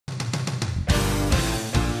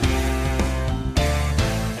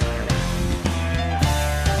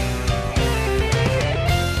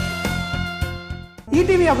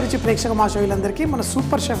ETV Abhiruchi ప్రేక్షక మాషోయిలందరికీ మన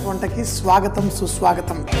super chef వంటకి స్వాగతం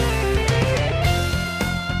సుస్వాగతం.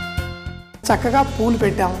 చక్కగా పూలు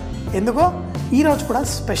పెట్టాం. ఎందుకో ఈ రోజు కూడా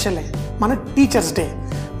స్పెషలే, మన టీచర్స్ డే.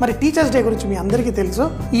 మరి టీచర్స్ డే గురించి మీ అందరికీ తెలుసు.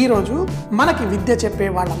 ఈ రోజు మనకి విద్య చెప్పే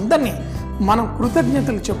వాళ్ళందరినీ మనం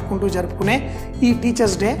కృతజ్ఞతలు చెప్పుకుంటూ జరుపుకునే ఈ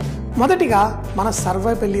టీచర్స్ డే మొదటిగా మన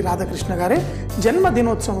సర్వేపల్లి రాధాకృష్ణ గారి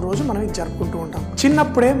జన్మదినోత్సవం రోజు మనం ఇది జరుపుకుంటూ ఉంటాం.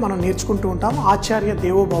 చిన్నప్పుడే మనం నేర్చుకుంటూ ఉంటాం ఆచార్య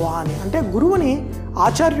దేవోభవ అని. అంటే గురువుని,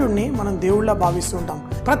 ఆచార్యుడిని మనం దేవుళ్ళ భావిస్తూ ఉంటాం.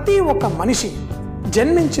 ప్రతి ఒక్క మనిషి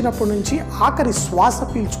జన్మించినప్పటి నుంచి ఆఖరి శ్వాస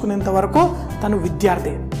పీల్చుకునేంత వరకు తను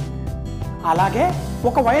విద్యార్థి. అలాగే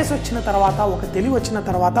ఒక వయసు వచ్చిన తర్వాత, ఒక తెలివి వచ్చిన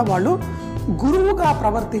తర్వాత వాళ్ళు గురువుగా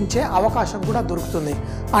ప్రవర్తించే అవకాశం కూడా దొరుకుతుంది.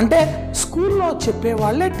 అంటే స్కూల్లో చెప్పే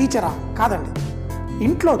వాళ్ళే టీచరా? కాదండి,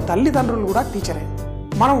 ఇంట్లో తల్లిదండ్రులు కూడా టీచరే.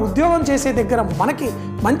 మనం ఉద్యోగం చేసే దగ్గర మనకి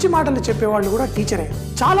మంచి మాటలు చెప్పేవాళ్ళు కూడా టీచరే.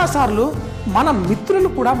 చాలాసార్లు మన మిత్రులు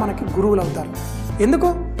కూడా మనకి గురువులు అవుతారు. ఎందుకు?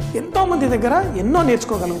 ఎంతోమంది దగ్గర ఎన్నో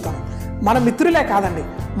నేర్చుకోగలుగుతాం. మన మిత్రులే కాదండి,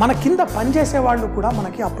 మన కింద పనిచేసే వాళ్ళు కూడా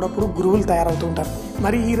మనకి అప్పుడప్పుడు గురువులు తయారవుతూ ఉంటారు.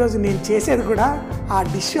 మరి ఈరోజు నేను చేసేది కూడా ఆ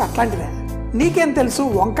డిష్ అట్లాంటిదే. నీకేం తెలుసు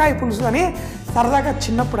వంకాయ పులుసు అని సరదాగా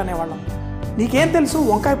చిన్నప్పుడు అనేవాళ్ళం. నీకేం తెలుసు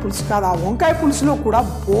వంకాయ పులుసు కాదు, ఆ వంకాయ పులుసులో కూడా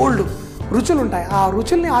బోల్డ్ రుచులు ఉంటాయి. ఆ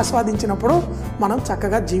రుచుల్ని ఆస్వాదించినప్పుడు మనం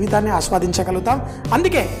చక్కగా జీవితాన్ని ఆస్వాదించగలుగుతాం.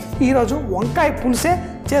 అందుకే ఈరోజు వంకాయ పులుసే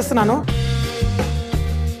చేస్తున్నాను.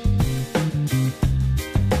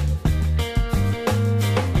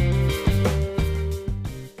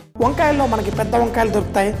 వంకాయల్లో మనకి పెద్ద వంకాయలు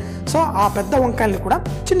దొరుకుతాయి. సో ఆ పెద్ద వంకాయల్ని కూడా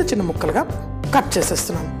చిన్న చిన్న ముక్కలుగా కట్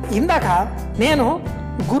చేసేస్తున్నాను. ఇందాక నేను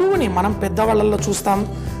గురువుని మనం పెద్దవాళ్ళల్లో చూస్తాం,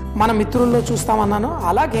 మన మిత్రుల్లో చూస్తాం అన్నాను.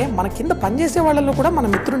 అలాగే మన కింద పనిచేసే వాళ్ళల్లో కూడా మన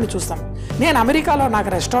మిత్రుల్ని చూస్తాం. నేను అమెరికాలో నాకు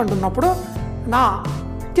రెస్టారెంట్ ఉన్నప్పుడు నా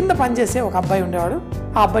కింద పనిచేసే ఒక అబ్బాయి ఉండేవాడు.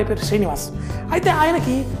 ఆ అబ్బాయి పేరు శ్రీనివాస్. అయితే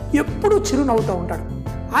ఆయనకి ఎప్పుడూ చిరునవ్వుతూ ఉంటాడు.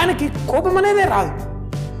 ఆయనకి కోపం అనేదే రాదు.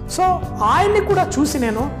 సో ఆయన్ని కూడా చూసి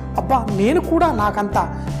నేను కూడా నాకంతా,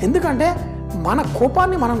 ఎందుకంటే మన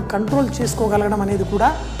కోపాన్ని మనం కంట్రోల్ చేసుకోగలగడం అనేది కూడా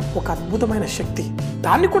ఒక అద్భుతమైన శక్తి.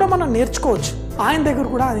 దాన్ని కూడా మనం నేర్చుకోవచ్చు. ఆయన దగ్గర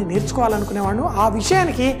కూడా అది నేర్చుకోవాలనుకునేవాడిని. ఆ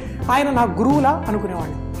విషయానికి ఆయన నా గురువులా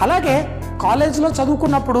అనుకునేవాడిని. అలాగే కాలేజీలో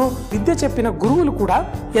చదువుకున్నప్పుడు విద్య చెప్పిన గురువులు కూడా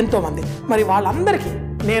ఎంతోమంది. మరి వాళ్ళందరికీ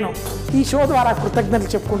నేను ఈ షో ద్వారా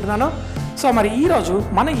కృతజ్ఞతలు చెప్పుకుంటున్నాను. సో మరి ఈరోజు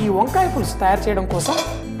మన ఈ వంకాయ పులుసు తయారు చేయడం కోసం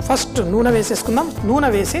ఫస్ట్ నూనె వేసేసుకుందాం. నూనె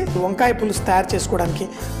వేసి వంకాయ పులుసు తయారు చేసుకోవడానికి,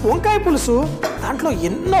 వంకాయ పులుసు దాంట్లో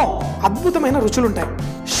ఎన్నో అద్భుతమైన రుచులు ఉంటాయి.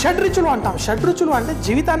 షడ్రుచులు అంటాం. షడ్రుచులు అంటే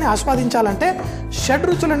జీవితాన్ని ఆస్వాదించాలంటే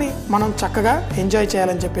షడ్రుచులని మనం చక్కగా ఎంజాయ్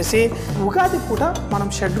చేయాలని చెప్పేసి ఉగాది పూట మనం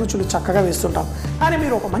షడ్రుచులు చక్కగా వేస్తుంటాం. కానీ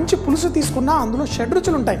మీరు ఒక మంచి పులుసు తీసుకున్నా అందులో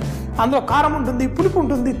షడ్రుచులు ఉంటాయి. అందులో కారం ఉంటుంది, పులుపు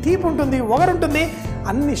ఉంటుంది, తీపి ఉంటుంది, ఒగరు ఉంటుంది.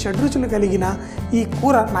 అన్ని షడ్రుచులు కలిగిన ఈ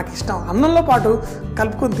కూర నాకు ఇష్టం. అన్నంలో పాటు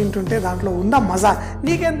కలుపుకొని తింటుంటే దాంట్లో ఉన్న మజా.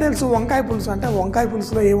 నీకేం తెలుసు వంకాయ పులుసు అంటే, వంకాయ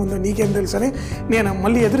పులుసులో ఏముందో నీకేం తెలుసు అని నేను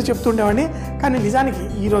మళ్ళీ ఎదురు చెప్తుండేవాడిని. కానీ నిజానికి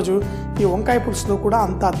ఈరోజు ఈ వంకాయ పులుసులో కూడా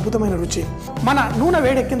అంత అద్భుతమైన రుచి. మన నూనె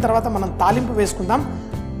వేడెక్కిన తర్వాత మనం తాలింపు వేసుకుందాం.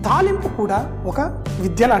 తాలింపు కూడా ఒక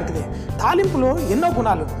విద్య లాంటిదే. తాలింపులో ఎన్నో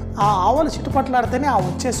గుణాలు. ఆ ఆవాలు చిట్టుపట్లాడితేనే ఆ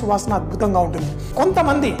వచ్చే సువాసన అద్భుతంగా ఉంటుంది.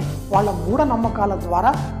 కొంతమంది వాళ్ళ మూఢనమ్మకాల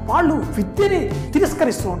ద్వారా వాళ్ళు విద్యని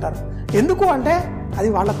తిరస్కరిస్తూ ఉంటారు. ఎందుకు అంటే అది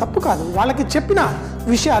వాళ్ళ తప్పు కాదు, వాళ్ళకి చెప్పిన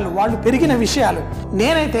విషయాలు, వాళ్ళు పెరిగిన విషయాలు.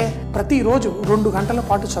 నేనైతే ప్రతిరోజు 2 గంటల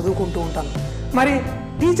పాటు చదువుకుంటూ ఉంటాను. మరి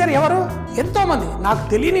టీచర్ ఎవరు? ఎంతోమంది నాకు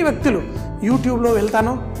తెలియని వ్యక్తులు. యూట్యూబ్లో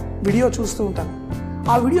వెళ్తాను, వీడియో చూస్తూ ఉంటాను.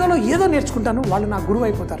 ఆ వీడియోలో ఏదో నేర్చుకుంటాను, వాళ్ళు నా గురువు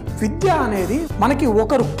అయిపోతారు. విద్య అనేది మనకి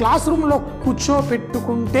ఒకరు క్లాస్ రూమ్లో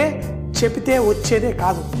కూర్చోపెట్టుకుంటే చెబితే వచ్చేదే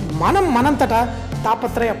కాదు. మనంతటా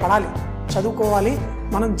తాపత్రయపడాలి, చదువుకోవాలి,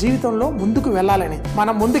 మనం జీవితంలో ముందుకు వెళ్ళాలని.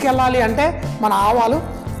 మనం ముందుకు వెళ్ళాలి అంటే మన ఆవాలు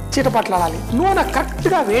చిటపట్లాడాలి. నూనె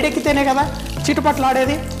కరెక్ట్గా వేడెక్కితేనే కదా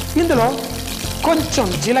చిటపట్లాడేది. ఇందులో కొంచెం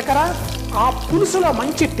జీలకర్ర, ఆ పులుసులో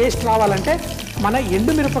మంచి టేస్ట్ రావాలంటే మన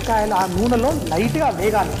ఎండుమిరపకాయలు ఆ నూనెలో లైట్గా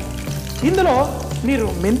వేగాలి. ఇందులో మీరు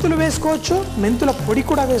మెంతులు వేసుకోవచ్చు, మెంతుల పొడి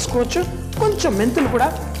కూడా వేసుకోవచ్చు. కొంచెం మెంతులు కూడా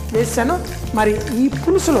వేసాను. మరి ఈ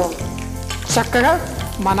పులుసులో చక్కగా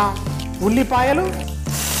మన ఉల్లిపాయలు,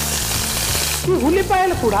 ఈ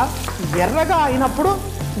ఉల్లిపాయలు కూడా ఎర్రగా అయినప్పుడు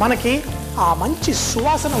మనకి ఆ మంచి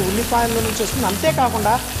సువాసన ఉల్లిపాయల నుంచి వస్తుంది.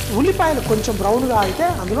 అంతేకాకుండా ఉల్లిపాయలు కొంచెం బ్రౌన్గా అయితే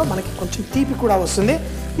అందులో మనకి కొంచెం తీపి కూడా వస్తుంది.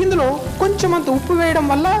 ఇందులో కొంచెం అంత ఉప్పు వేయడం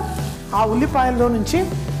వల్ల ఆ ఉల్లిపాయల్లో నుంచి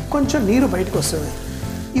కొంచెం నీరు బయటకు వస్తుంది.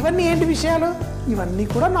 ఇవన్నీ ఏంటి విషయాలు? ఇవన్నీ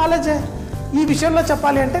కూడా నాలెడ్జే. ఈ విషయంలో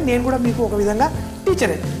చెప్పాలి అంటే నేను కూడా మీకు ఒక విధంగా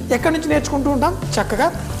టీచరే. ఎక్కడి నుంచి నేర్చుకుంటూ ఉంటాం? చక్కగా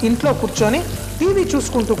ఇంట్లో కూర్చొని టీవీ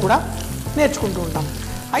చూసుకుంటూ కూడా నేర్చుకుంటూ ఉంటాం.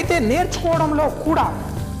 అయితే నేర్చుకోవడంలో కూడా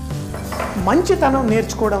మంచితనం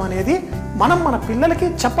నేర్చుకోవడం అనేది మనం మన పిల్లలకి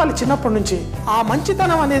చెప్పాలి చిన్నప్పటి నుంచి. ఆ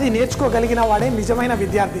మంచితనం అనేది నేర్చుకోగలిగిన వాడే నిజమైన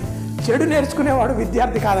విద్యార్థి. చెడు నేర్చుకునేవాడు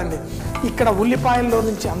విద్యార్థి కాదండి. ఇక్కడ ఉల్లిపాయల్లో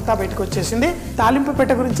నుంచి అంతా బయటకు వచ్చేసింది. తాలింపు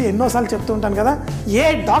పెట్టె గురించి ఎన్నోసార్లు చెప్తూ ఉంటాను కదా, ఏ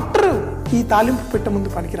డాక్టరు ఈ తాలింపు పెట్టె ముందు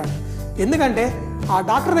పనికిరాడు. ఎందుకంటే ఆ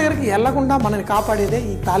డాక్టర్ దగ్గరికి వెళ్లకుండా మనని కాపాడేదే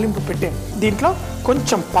ఈ తాలింపు పెట్టె. దీంట్లో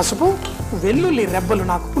కొంచెం పసుపు, వెల్లుల్లి రెబ్బలు,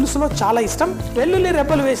 నాకు పులుసులో చాలా ఇష్టం. వెల్లుల్లి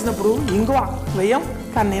రెబ్బలు వేసినప్పుడు ఇంగువ వేయం,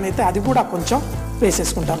 కానీ నేనైతే అది కూడా కొంచెం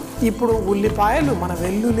వేసేసుకుంటాను. ఇప్పుడు ఉల్లిపాయలు, మన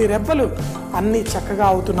వెల్లుల్లి రెబ్బలు అన్నీ చక్కగా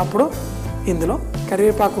అవుతున్నప్పుడు ఇందులో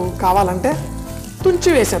కరివేపాకు కావాలంటే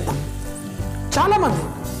తుంచి వేసేద్దాం. చాలామంది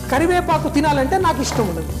కరివేపాకు తినాలంటే నాకు ఇష్టం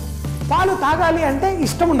ఉండదు, పాలు తాగాలి అంటే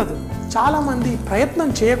ఇష్టం ఉండదు. చాలామంది ప్రయత్నం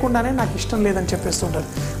చేయకుండానే నాకు ఇష్టం లేదని చెప్పేస్తుంటారు.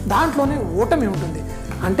 దాంట్లోనే ఓటమి ఉంటుంది.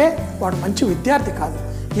 అంటే వాడు మంచి విద్యార్థి కాదు.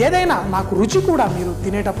 ఏదైనా నాకు రుచి కూడా మీరు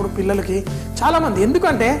తినేటప్పుడు పిల్లలకి చాలామంది,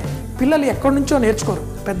 ఎందుకంటే పిల్లలు ఎక్కడి నుంచో నేర్చుకోరు,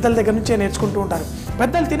 పెద్దల దగ్గర నుంచే నేర్చుకుంటూ ఉంటారు.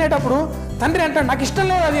 పెద్దలు తినేటప్పుడు తండ్రి అంటాడు నాకు ఇష్టం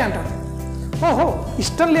లేదు అది అంటాడు. ఓహో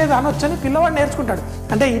ఇష్టం లేదు అనొచ్చని పిల్లవాడు నేర్చుకుంటాడు.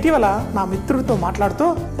 అంటే ఇటీవల నా మిత్రుడితో మాట్లాడుతూ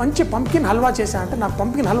మంచి పంప్కిన్ హల్వా చేశా అంటే నాకు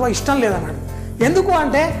పంప్కిన్ హల్వా ఇష్టం లేదన్నాడు. ఎందుకు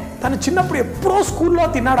అంటే తను చిన్నప్పుడు ఎప్పుడో స్కూల్లో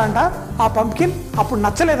తిన్నాడంట ఆ పంప్కిన్, అప్పుడు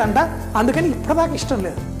నచ్చలేదంట, అందుకని ఇప్పటిదాకా ఇష్టం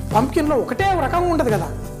లేదు. పంప్కిన్లో ఒకటే రకంగా ఉండదు కదా,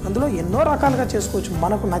 అందులో ఎన్నో రకాలుగా చేసుకోవచ్చు,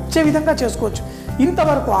 మనకు నచ్చే విధంగా చేసుకోవచ్చు.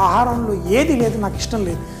 ఇంతవరకు ఆహారంలో ఏది లేదు నాకు ఇష్టం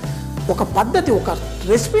లేదు, ఒక పద్ధతి, ఒక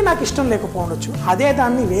రెసిపీ నాకు ఇష్టం లేకపోవచ్చు, అదే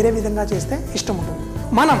దాన్ని వేరే విధంగా చేస్తే ఇష్టం ఉంటుంది.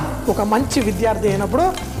 మనం ఒక మంచి విద్యార్థి అయినప్పుడు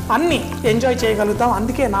అన్నీ ఎంజాయ్ చేయగలుగుతాం.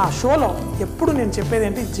 అందుకే నా షోలో ఎప్పుడు నేను చెప్పేది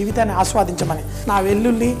ఏంటి, జీవితాన్ని ఆస్వాదించమని. నా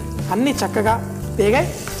వెల్లుల్లి అన్నీ చక్కగా వేగాయి.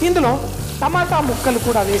 ఇందులో టమాటా ముక్కలు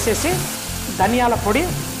కూడా వేసేసి ధనియాల పొడి,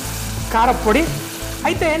 కారపొడి,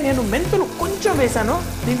 అయితే నేను మెంతులు కొంచెం వేశాను,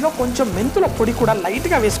 దీంట్లో కొంచెం మెంతుల పొడి కూడా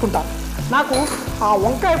లైట్గా వేసుకుంటాను. నాకు ఆ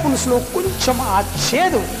వంకాయ పులుసులో కొంచెం ఆ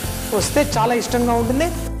చేదు వస్తే చాలా ఇష్టంగా ఉంటుంది.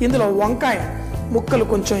 ఇందులో వంకాయ ముక్కలు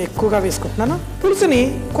కొంచెం ఎక్కువగా వేసుకుంటున్నాను. పులుసుని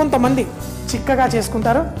కొంతమంది చిక్కగా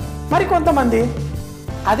చేసుకుంటారు, మరి కొంతమంది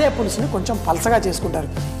అదే పులుసుని కొంచెం పలసగా చేసుకుంటారు.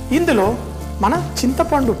 ఇందులో మన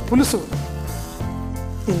చింతపండు పులుసు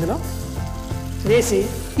ఇందులో వేసి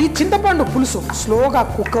ఈ చింతపండు పులుసు స్లోగా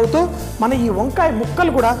కుక్ అవుతూ మన ఈ వంకాయ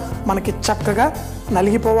ముక్కలు కూడా మనకి చక్కగా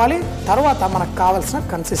నలిగిపోవాలి. తర్వాత మనకు కావాల్సిన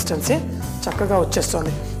కన్సిస్టెన్సీ చక్కగా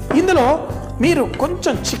వచ్చేస్తుంది. ఇందులో మీరు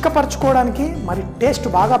కొంచెం చిక్కపరచుకోవడానికి మరి టేస్ట్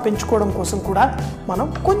బాగా పెంచుకోవడం కోసం కూడా మనం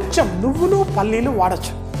కొంచెం నువ్వులు పల్లీలు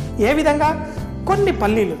వాడచ్చు. ఏ విధంగా, కొన్ని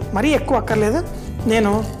పల్లీలు మరీ ఎక్కువ అక్కర్లేదు,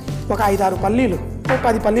 నేను ఒక 5-6 పల్లీలు,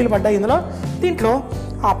 10 పల్లీలు పడ్డాయి ఇందులో. దీంట్లో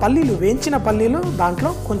ఆ పల్లీలు వేయించిన పల్లీలు, దాంట్లో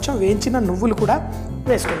కొంచెం వేయించిన నువ్వులు కూడా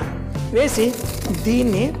వేసుకున్నాం. వేసి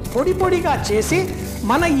దీన్ని పొడి పొడిగా చేసి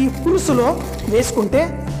మన ఈ పులుసులో వేసుకుంటే,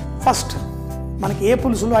 ఫస్ట్ మనకి ఏ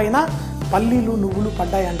పులుసులో అయినా పల్లీలు నువ్వులు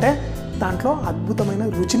పడ్డాయంటే దాంట్లో అద్భుతమైన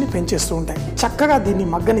రుచిని పెంచేస్తూ ఉంటాయి. చక్కగా దీన్ని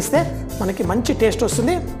మగ్గనిస్తే మనకి మంచి టేస్ట్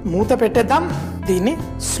వస్తుంది. మూత పెట్టేద్దాం, దీన్ని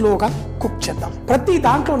స్లోగా కుక్ చేద్దాం. ప్రతి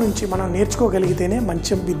దాంట్లో నుంచి మనం నేర్చుకోగలిగితేనే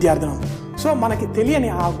మంచి విద్యార్థులం. సో మనకి తెలియని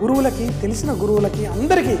ఆ గురువులకి, తెలిసిన గురువులకి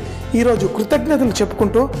అందరికీ ఈరోజు కృతజ్ఞతలు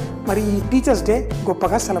చెప్పుకుంటూ మరి ఈ టీచర్స్ డే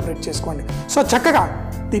గొప్పగా సెలబ్రేట్ చేసుకోండి. సో చక్కగా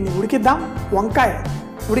దీన్ని ఉడికిద్దాం. వంకాయ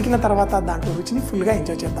ఉడికిన తర్వాత దాంట్లో రుచిని ఫుల్గా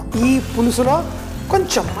ఎంజాయ్ చేద్దాం. ఈ పులుసులో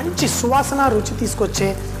కొంచెం మంచి సువాసన రుచి తీసుకొచ్చే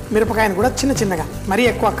మిరపకాయని కూడా చిన్న చిన్నగా, మరీ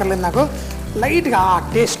ఎక్కువ అక్కర్లేదు, నాకు లైట్గా ఆ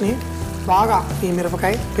టేస్ట్ని బాగా ఈ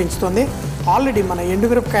మిరపకాయ పెంచుతుంది. ఆల్రెడీ మన ఎండు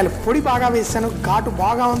మిరపకాయలు పొడి బాగా వేసాను, ఘాటు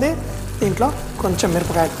బాగా ఉంది. దీంట్లో కొంచెం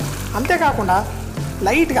మిరపకాయలు, అంతేకాకుండా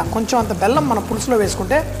లైట్గా కొంచెం అంత బెల్లం మన పులుసులో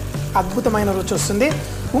వేసుకుంటే అద్భుతమైన రుచి వస్తుంది.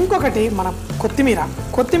 ఇంకొకటి మన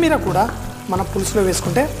కొత్తిమీర కూడా మన పులుసులో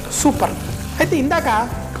వేసుకుంటే సూపర్. అయితే ఇందాక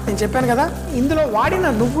నేను చెప్పాను కదా, ఇందులో వాడిన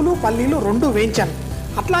నువ్వులు పల్లీలు 2 వేయించాను.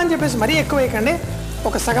 అట్లా అని చెప్పేసి మరీ ఎక్కువ వేయకండి,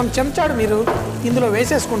 ఒక సగం చెంచాడు మీరు ఇందులో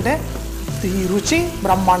వేసేసుకుంటే ఈ రుచి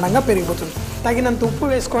బ్రహ్మాండంగా పెరిగిపోతుంది. తగినంత ఉప్పు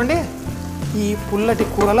వేసుకోండి. ఈ పుల్లటి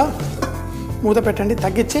కూరలో మూత పెట్టండి,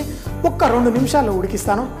 తగ్గించి ఒక్క 2 నిమిషాలు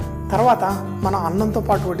ఉడికిస్తాను. తర్వాత మనం అన్నంతో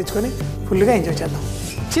పాటు వడ్డించుకొని ఫుల్గా ఎంజాయ్ చేద్దాం.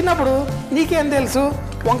 చిన్నప్పుడు నీకేం తెలుసు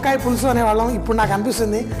వంకాయ పులుసు అనేవాళ్ళం, ఇప్పుడు నాకు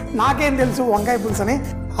అనిపిస్తుంది నాకేం తెలుసు వంకాయ పులుసు అని.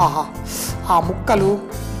 ఆహా, ఆ ముక్కలు,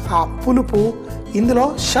 ఆ పులుపు, ఇందులో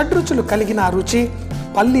షడ్రుచులు కలిగిన రుచి,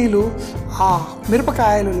 పల్లీలు, ఆ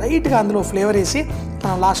మిరపకాయలు లైట్గా అందులో ఫ్లేవర్ వేసి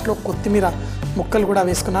మనం లాస్ట్లో కొత్తిమీర ముక్కలు కూడా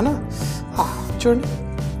వేసుకున్నాను. చూడండి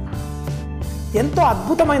ఎంతో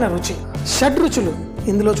అద్భుతమైన రుచి, షడ్రుచులు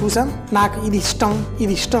ఇందులో చూసాం. నాకు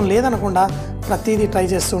ఇది ఇష్టం లేదనకుండా ప్రతిదీ ట్రై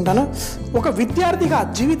చేస్తూ ఉంటాను. ఒక విద్యార్థిగా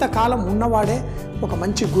జీవితకాలం ఉన్నవాడే ఒక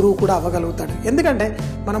మంచి గురువు కూడా అవ్వగలుగుతాడు. ఎందుకంటే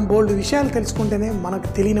మనం బోల్డ్ విషయాలు తెలుసుకుంటేనే మనకు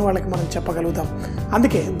తెలియని వాళ్ళకి మనం చెప్పగలుగుతాం.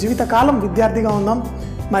 అందుకే జీవితకాలం విద్యార్థిగా ఉందాం.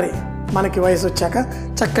 మరి మనకి వయసు వచ్చాక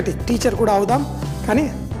చక్కటి టీచర్ కూడా అవుదాం. కానీ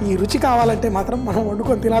ఈ రుచి కావాలంటే మాత్రం మనం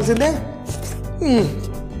వండుకొని తినాల్సిందే.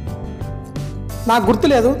 నాకు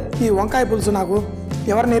గుర్తులేదు ఈ వంకాయ పులుసు నాకు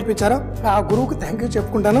ఎవరు నేర్పించారో, ఆ గురువుకి థ్యాంక్ యూ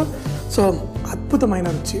చెప్పుకుంటాను. సో అద్భుతమైన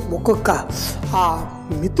రుచి. ఒక్కొక్క ఆ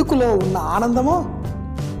మెతుకులో ఉన్న ఆనందము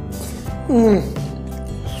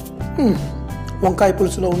వంకాయ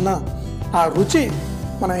పులుసులో ఉన్న ఆ రుచి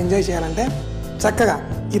మనం ఎంజాయ్ చేయాలంటే చక్కగా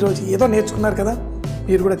ఈరోజు ఏదో నేర్చుకున్నారు కదా,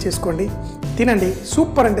 మీరు కూడా చేసుకోండి, తినండి.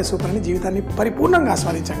 సూపర్ అంటే సూపర్ అని జీవితాన్ని పరిపూర్ణంగా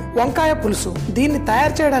ఆస్వాదించండి. వంకాయ పులుసు దీన్ని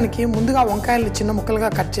తయారు చేయడానికి ముందుగా వంకాయల్ని చిన్న ముక్కలుగా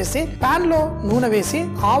కట్ చేసి పాన్ లో నూనె వేసి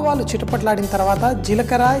ఆవాలు చిటపట్లాడిన తర్వాత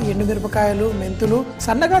జీలకర్ర, ఎండుమిరపకాయలు, మెంతులు,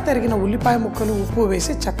 సన్నగా తరిగిన ఉల్లిపాయ ముక్కలు, ఉప్పు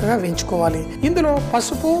వేసి చక్కగా వేయించుకోవాలి. ఇందులో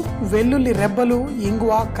పసుపు, వెల్లుల్లి రెబ్బలు,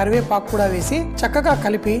 ఇంగువ, కరివేపాకు కూడా వేసి చక్కగా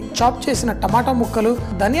కలిపి చాప్ చేసిన టమాటా ముక్కలు,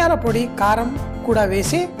 ధనియాల పొడి, కారం కూడా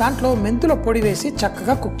వేసి దాంట్లో మెంతుల పొడి వేసి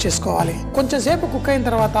చక్కగా కుక్ చేసుకోవాలి. కొంచెం సేపు కుక్ అయిన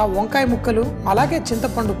తర్వాత వంకాయ ముక్కలు అలాగే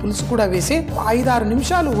చింతపండు పులుసు కూడా వేసి 5-6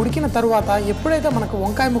 నిమిషాలు ఉడికిన తర్వాత ఎప్పుడైతే మనకు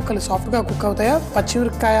వంకాయ ముక్కలు సాఫ్ట్ గా కుక్ అవుతాయో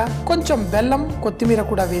పచ్చిమిరపకాయ, కొంచెం బెల్లం, కొత్తిమీర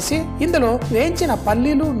కూడా వేసి ఇందులో వేయించిన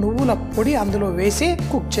పల్లీలు, నువ్వుల పొడి అందులో వేసి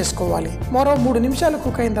కుక్ చేసుకోవాలి. మరో 3 నిమిషాలు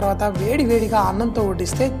కుక్ అయిన తర్వాత వేడి వేడిగా అన్నంతో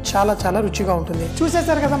వడ్డిస్తే చాలా చాలా రుచిగా ఉంటుంది.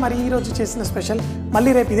 చూసేశారు కదా మరి ఈ రోజు చేసిన స్పెషల్.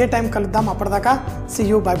 మళ్ళీ రేపు ఇదే టైం కలుద్దాం. అప్పటిదాకా సీ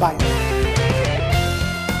యూ, బై బాయ్.